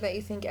recently that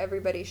you think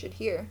everybody should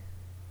hear?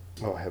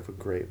 Oh, I have a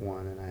great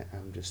one, and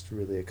I'm just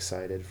really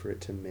excited for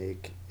it to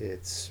make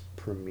its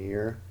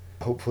premiere,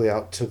 hopefully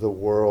out to the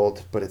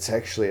world, but it's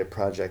actually a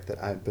project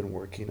that I've been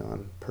working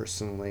on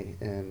personally,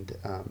 and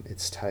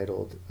it's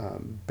titled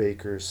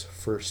Baker's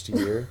First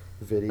Year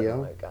Video.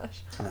 Oh my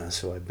gosh.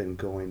 So I've been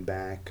going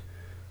back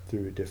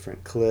through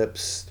different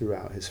clips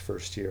throughout his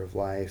first year of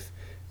life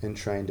and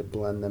trying to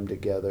blend them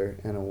together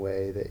in a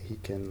way that he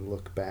can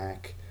look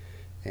back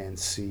and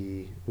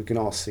we can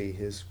all see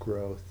his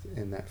growth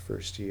in that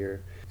first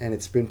year. And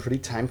it's been pretty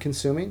time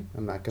consuming,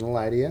 I'm not going to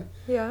lie to you.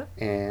 Yeah.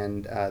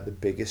 And the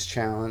biggest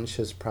challenge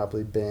has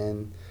probably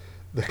been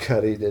the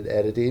cutting and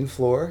editing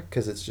floor,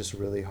 because it's just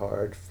really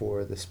hard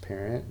for this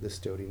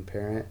doting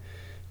parent,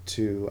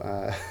 to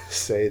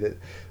say that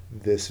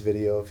this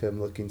video of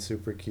him looking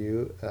super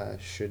cute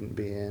shouldn't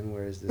be in,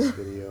 whereas this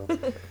video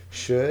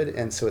should.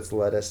 And so it's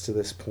led us to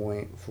this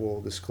point,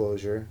 full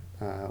disclosure,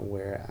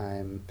 where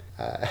I'm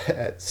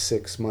at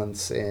 6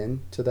 months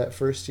in to that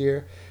first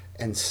year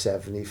and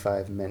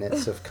 75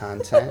 minutes of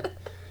content.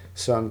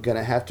 So I'm going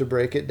to have to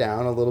break it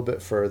down a little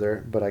bit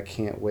further, but I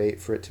can't wait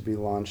for it to be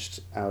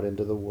launched out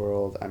into the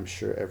world. I'm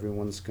sure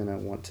everyone's going to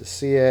want to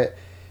see it,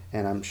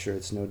 and I'm sure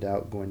it's no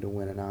doubt going to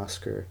win an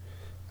Oscar.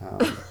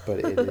 But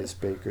it is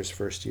Baker's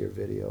first year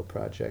video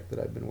project that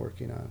I've been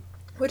working on.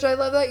 Which I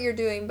love that you're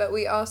doing, but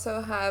we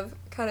also have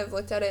kind of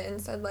looked at it and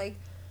said, like,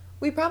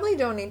 we probably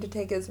don't need to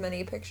take as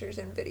many pictures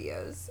and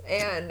videos.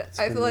 And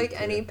I feel like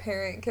any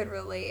parent could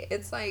relate.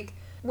 It's like,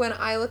 when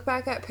I look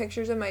back at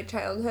pictures of my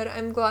childhood,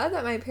 I'm glad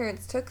that my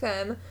parents took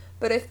them,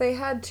 but if they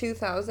had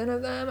 2,000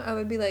 of them, I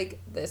would be like,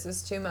 this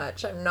is too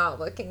much. I'm not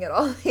looking at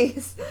all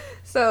these.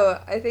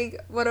 So I think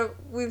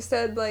we've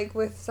said, like,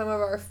 with some of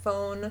our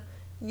phone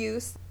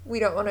use, we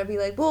don't want to be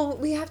like, well,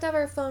 we have to have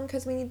our phone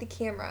because we need the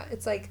camera.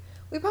 It's like,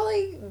 we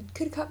probably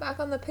could cut back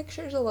on the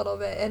pictures a little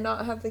bit and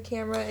not have the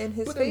camera in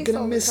his face all the time. But I'm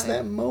going to miss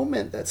that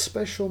moment, that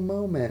special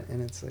moment.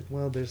 And it's like,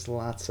 well, there's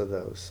lots of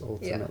those,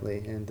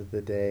 ultimately, end of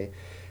the day.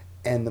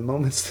 And the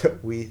moments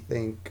that we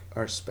think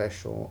are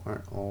special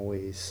aren't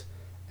always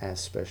as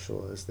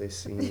special as they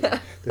seem. Yeah.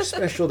 They're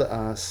special to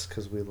us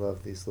because we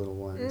love these little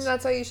ones. And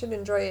that's why you should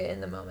enjoy it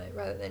in the moment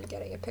rather than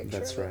getting a picture.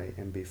 That's right,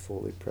 and be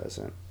fully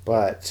present.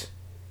 But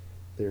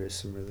there is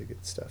some really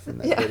good stuff in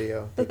that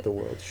video that the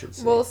world should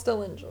see. We'll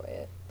still enjoy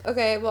it.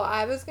 Okay, well,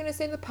 I was going to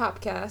say the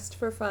Popcast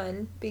for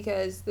fun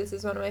because this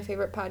is one of my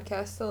favorite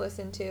podcasts to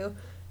listen to,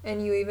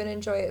 and you even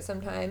enjoy it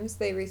sometimes.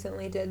 They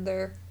recently did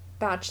their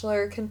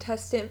Bachelor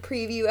contestant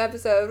preview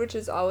episode, which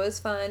is always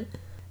fun.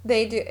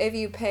 They do, if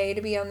you pay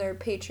to be on their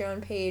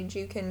Patreon page,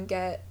 you can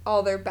get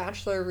all their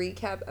Bachelor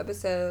recap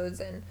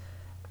episodes, and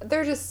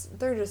they're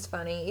just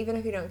funny. Even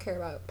if you don't care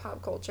about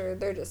pop culture,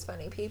 they're just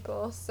funny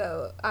people.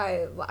 So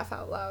I laugh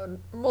out loud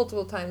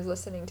multiple times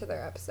listening to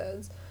their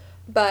episodes.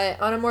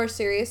 But on a more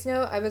serious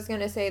note, I was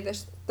going to say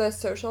The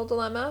Social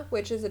Dilemma,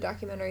 which is a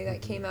documentary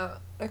that came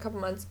out a couple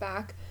months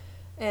back.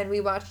 And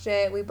we watched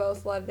it. We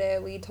both loved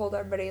it. We told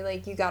everybody,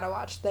 like, you gotta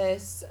watch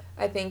this.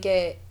 I think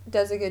it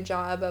does a good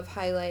job of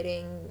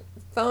highlighting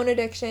phone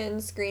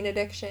addiction, screen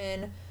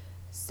addiction,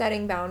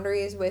 setting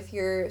boundaries with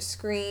your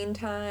screen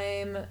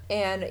time,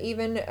 and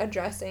even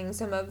addressing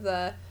some of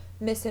the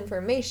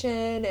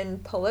misinformation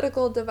and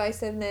political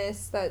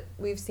divisiveness that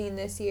we've seen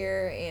this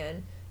year.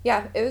 And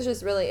yeah, it was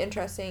just really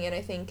interesting. And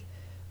I think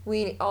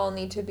we all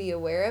need to be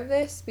aware of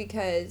this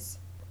because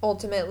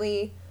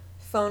ultimately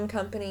phone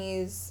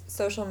companies,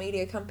 social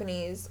media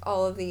companies,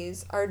 all of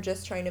these are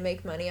just trying to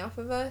make money off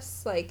of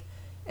us. Like,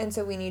 and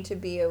so we need to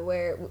be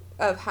aware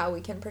of how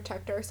we can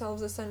protect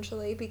ourselves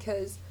essentially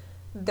because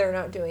they're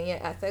not doing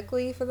it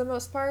ethically for the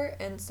most part.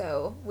 And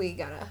so we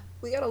gotta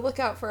look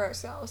out for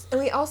ourselves. And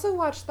we also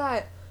watched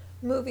that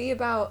movie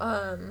about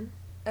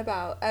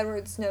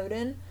Edward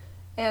Snowden.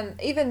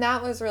 And even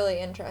that was really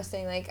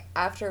interesting. Like,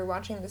 after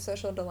watching The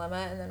Social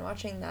Dilemma and then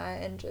watching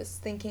that and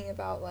just thinking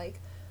about,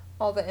 like,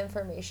 all the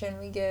information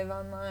we give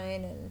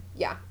online, and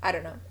yeah, I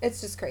don't know.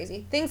 It's just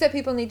crazy. Things that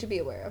people need to be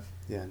aware of.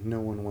 Yeah, no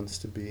one wants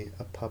to be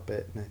a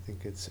puppet, and I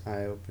think it's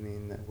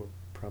eye-opening that we're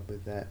probably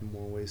that in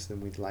more ways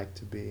than we'd like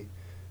to be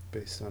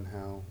based on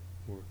how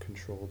we're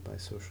controlled by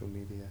social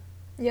media.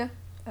 Yeah,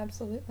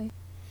 absolutely.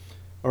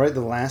 All right,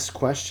 the last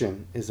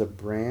question is a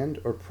brand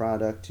or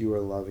product you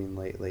are loving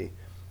lately.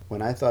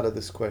 When I thought of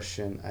this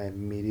question, I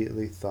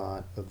immediately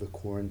thought of the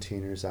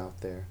quarantiners out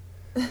there.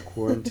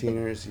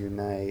 Quarantiners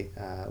unite.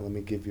 Let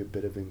me give you a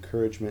bit of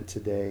encouragement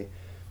today.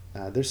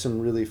 There's some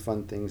really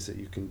fun things that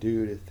you can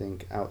do to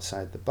think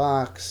outside the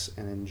box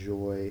and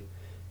enjoy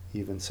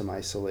even some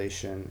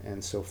isolation.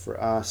 And so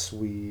for us,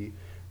 we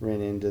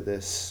ran into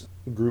this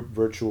group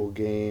virtual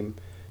game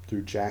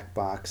through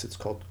Jackbox. It's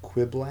called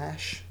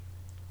Quiplash.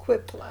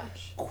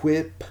 Quiplash.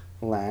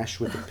 Quiplash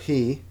with a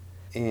P.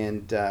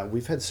 And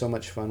we've had so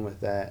much fun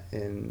with that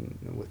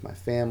with my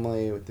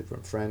family, with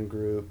different friend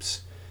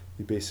groups.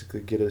 You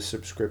basically get a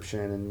subscription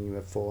and you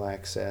have full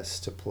access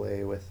to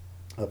play with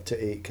up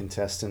to 8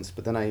 contestants.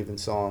 But then I even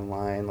saw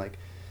online like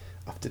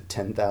up to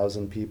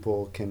 10,000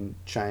 people can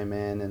chime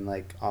in and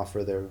like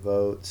offer their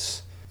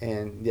votes.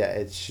 And yeah,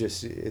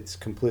 it's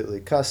completely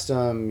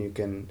custom. You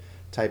can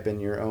type in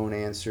your own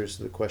answers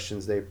to the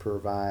questions they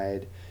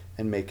provide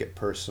and make it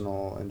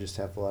personal and just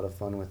have a lot of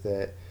fun with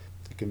it.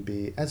 It can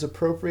be as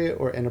appropriate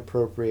or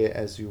inappropriate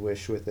as you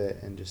wish with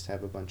it and just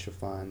have a bunch of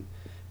fun.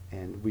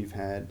 And we've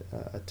had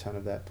a ton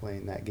of that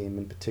playing that game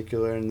in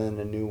particular. And then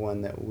a new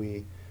one that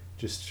we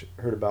just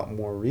heard about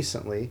more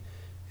recently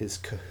is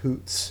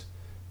Kahoots,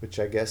 which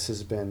I guess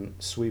has been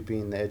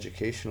sweeping the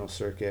educational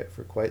circuit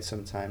for quite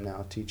some time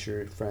now.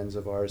 Teacher friends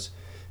of ours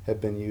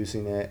have been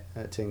using it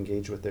to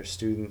engage with their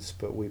students,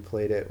 but we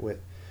played it with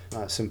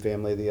some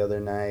family the other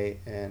night,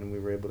 and we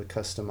were able to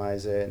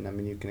customize it. And I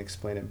mean, you can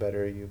explain it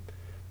better. You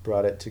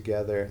brought it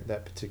together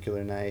that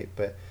particular night,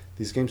 but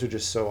these games are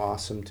just so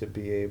awesome to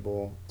be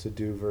able to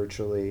do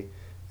virtually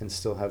and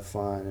still have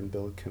fun and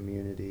build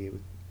community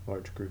with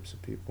large groups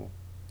of people.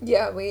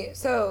 Yeah,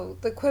 so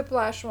the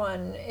Quiplash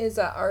one is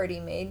a already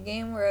made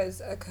game, whereas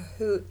a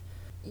Kahoot,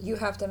 you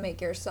have to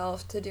make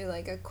yourself to do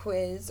like a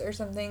quiz or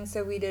something.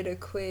 So we did a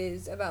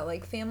quiz about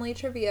like family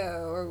trivia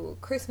or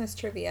Christmas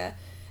trivia.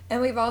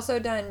 And we've also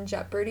done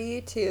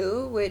Jeopardy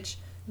too, which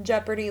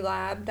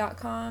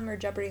JeopardyLab.com or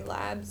Jeopardy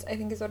Labs, I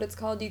think is what it's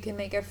called. You can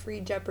make a free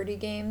Jeopardy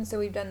game. So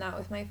we've done that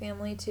with my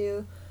family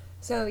too.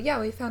 So yeah,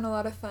 we found a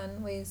lot of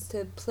fun ways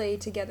to play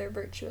together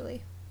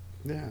virtually.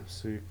 Yeah,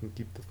 so you can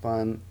keep the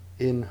fun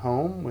in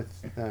home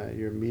with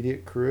your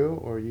immediate crew,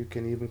 or you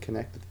can even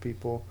connect with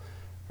people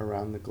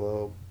around the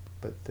globe.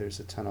 But there's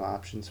a ton of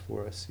options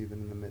for us even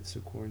in the midst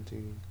of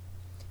quarantine.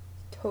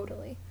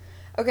 Totally.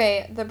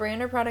 Okay, the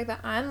brand or product that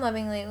I'm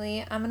loving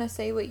lately, I'm going to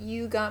say what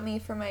you got me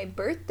for my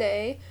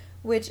birthday,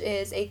 which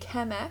is a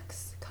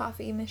Chemex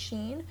coffee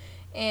machine.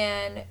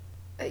 And,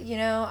 you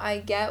know, I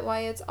get why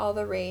it's all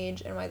the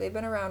rage and why they've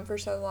been around for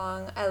so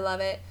long. I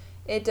love it.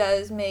 It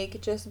does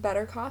make just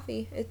better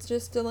coffee. It's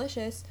just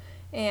delicious.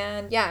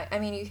 And yeah, I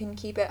mean, you can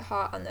keep it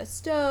hot on the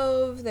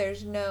stove.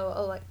 There's no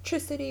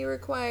electricity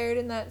required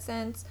in that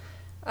sense.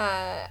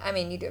 I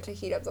mean, you do have to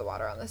heat up the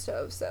water on the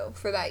stove, so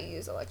for that you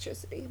use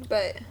electricity.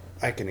 But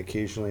I can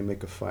occasionally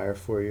make a fire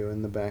for you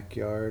in the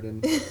backyard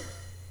and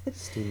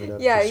steam it up.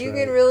 Yeah, you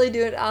can really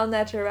do it al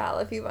natural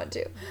if you want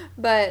to.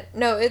 But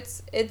no,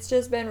 it's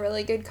just been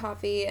really good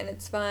coffee, and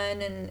it's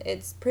fun, and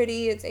it's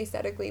pretty, it's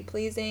aesthetically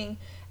pleasing.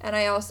 And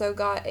I also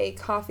got a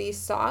coffee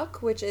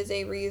sock, which is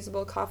a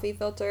reusable coffee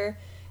filter,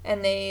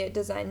 and they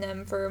design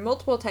them for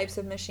multiple types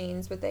of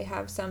machines, but they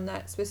have some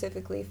that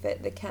specifically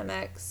fit the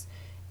Chemex,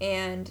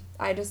 and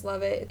I just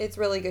love it. It's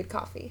really good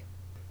coffee.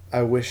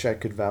 I wish I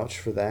could vouch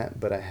for that,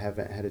 but I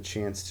haven't had a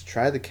chance to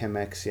try the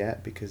Chemex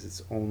yet because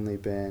it's only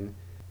been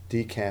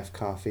decaf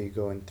coffee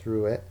going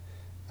through it.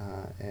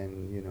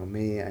 And, you know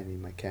me, I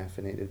need my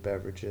caffeinated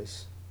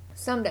beverages.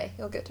 Someday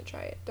you'll get to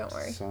try it. Don't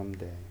worry.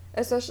 Someday.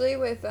 Especially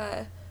with,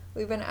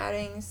 we've been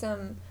adding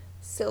some...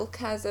 Silk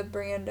has a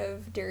brand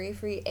of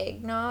dairy-free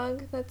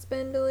eggnog that's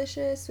been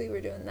delicious. We were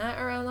doing that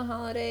around the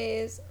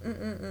holidays.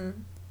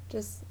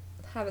 Just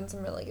having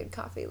some really good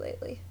coffee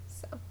lately.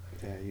 So.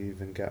 Yeah, you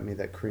even got me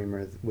that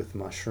creamer with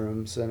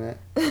mushrooms in it.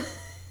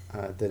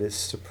 That is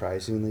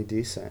surprisingly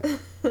decent.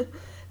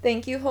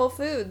 Thank you, Whole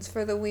Foods,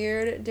 for the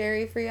weird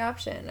dairy-free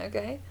option,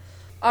 okay?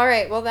 All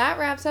right, well, that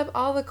wraps up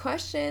all the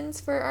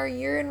questions for our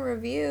year in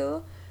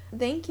review.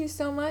 Thank you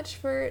so much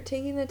for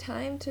taking the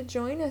time to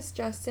join us,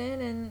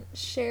 Justin, and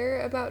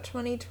share about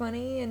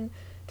 2020 and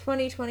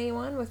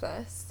 2021 with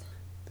us.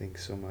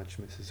 Thanks so much,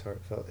 Mrs.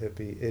 Heartfelt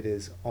Hippie. It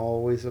is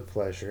always a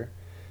pleasure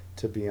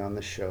to be on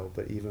the show,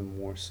 but even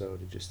more so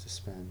to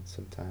spend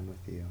some time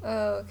with you.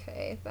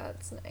 Okay,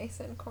 that's nice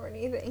and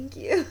corny. Thank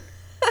you.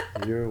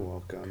 You're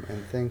welcome,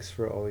 and thanks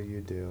for all you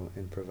do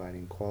in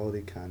providing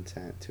quality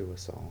content to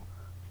us all.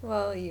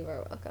 Well, you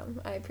are welcome.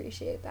 I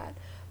appreciate that.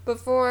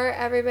 Before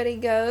everybody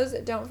goes,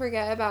 don't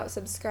forget about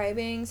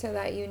subscribing so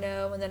that you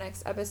know when the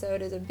next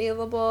episode is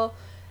available.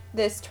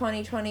 This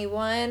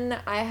 2021,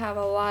 I have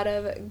a lot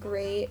of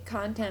great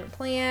content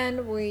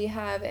planned. We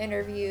have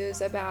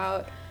interviews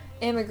about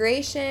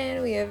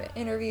immigration, we have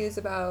interviews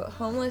about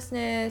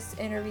homelessness,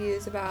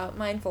 interviews about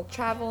mindful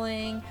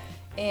traveling,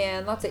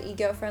 and lots of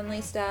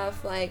eco-friendly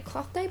stuff like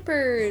cloth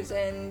diapers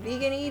and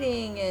vegan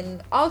eating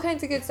and all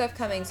kinds of good stuff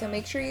coming. So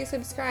make sure you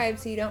subscribe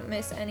so you don't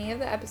miss any of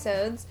the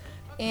episodes.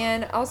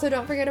 And also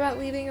don't forget about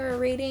leaving a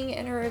rating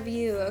and a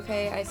review,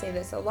 okay? I say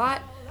this a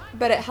lot,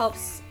 but it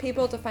helps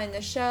people to find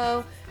the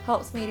show,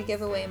 helps me to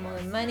give away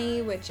more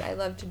money, which I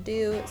love to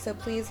do. So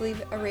please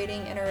leave a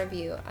rating and a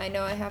review. I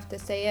know I have to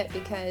say it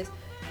because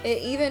it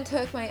even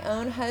took my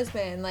own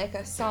husband like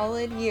a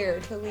solid year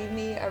to leave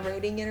me a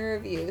rating and a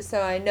review.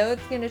 So I know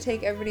it's going to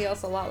take everybody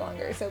else a lot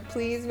longer. So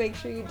please make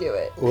sure you do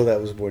it. Well, that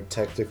was more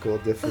technical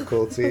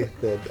difficulty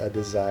than a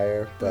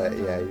desire, but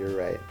yeah, you're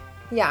right.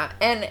 Yeah,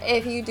 and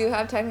if you do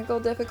have technical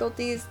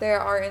difficulties, there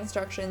are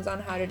instructions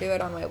on how to do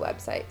it on my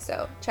website.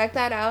 So check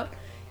that out.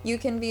 You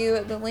can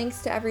view the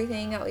links to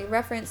everything that we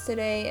referenced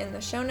today in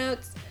the show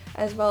notes,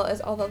 as well as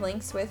all the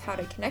links with how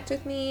to connect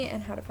with me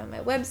and how to find my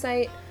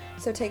website.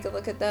 So take a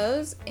look at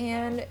those.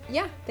 And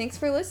yeah, thanks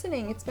for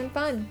listening. It's been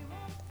fun.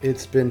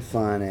 It's been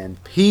fun,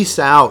 and peace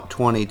out,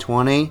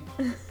 2020.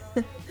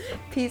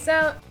 Peace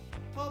out.